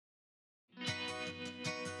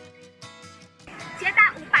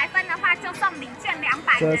的话就送礼券200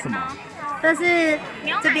元哦。这是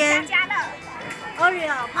牛奶这边加加乐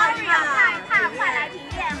Oreo 快来体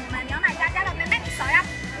验我们牛奶加加乐。妹妹，你手要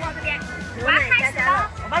握这边。牛奶加加乐，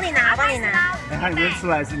我帮你拿，我帮你拿。哎，它里面出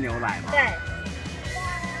来是牛奶吗？对，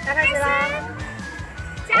要开始喽！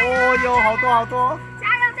哦哟，好多好多！加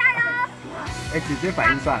油加油！哎，姐姐反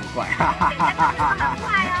应算很快，哈哈哈哈哈哈！快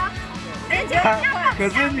哦！可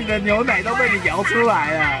是你的牛奶都被你摇出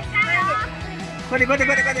来了。加油！快点！大家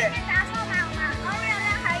说嘛，我们 Oreo 任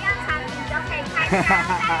何样产品都可以开箱，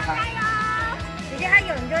加油！姐姐她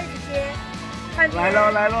有你就一直接。来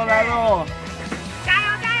喽！加油！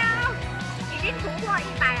已经突破100了，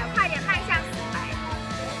快点迈向400。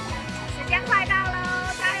时间快到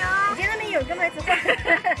了，加油！姐姐那边有根本一直换。姐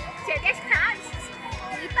姐想要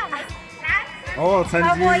移动，来。哦，成绩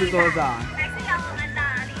是多少？还是有我们的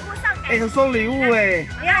礼物送给。哎，有送礼物哎！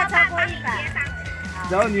不要超过100。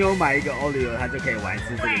只要你有买一个 Oreo， 它就可以玩一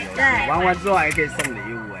次这个游戏。玩完之后还可以送礼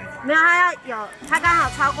物哎。没有，它要有，它刚好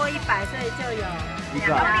超过100，所以就有一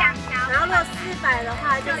个。然后如果400的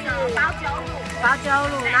话，就是保酒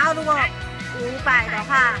乳。然后如果500的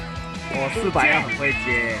话，我400要很会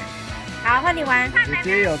接。好，换你玩。姐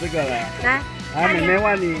姐有这个了。来，妹妹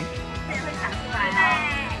换你。会闪出来哦。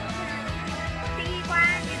第一关，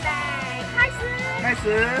预备，开始。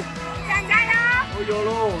加油！哦，有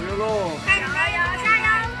喽！加油！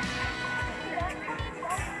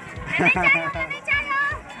妹妹加油！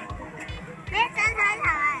妹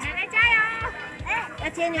加油！哎，要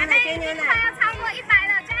接牛奶。快要超过100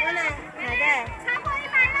了，加油！对，超过100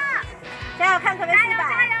了，加油，看可不可以400。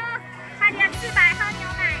快点400喝牛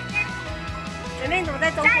奶。妹妹怎么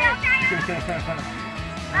在中间？加油！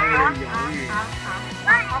好，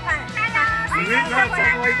看，加油！你们只要超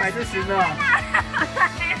过100就行了。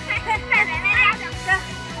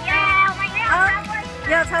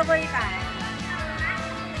也有超过100。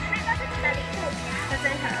那都是你的礼物，这真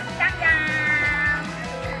好。刚刚，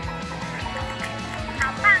好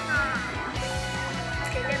棒哦！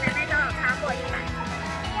姐姐妹妹都有超过100。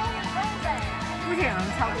之前有人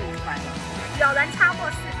超过500，有人超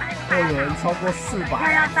过400，有人超过400，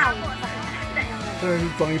快要到500。真的是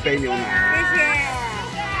装一杯牛奶。谢谢。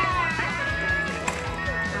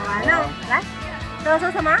好玩了，来，都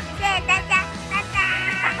说什么？谢谢大家。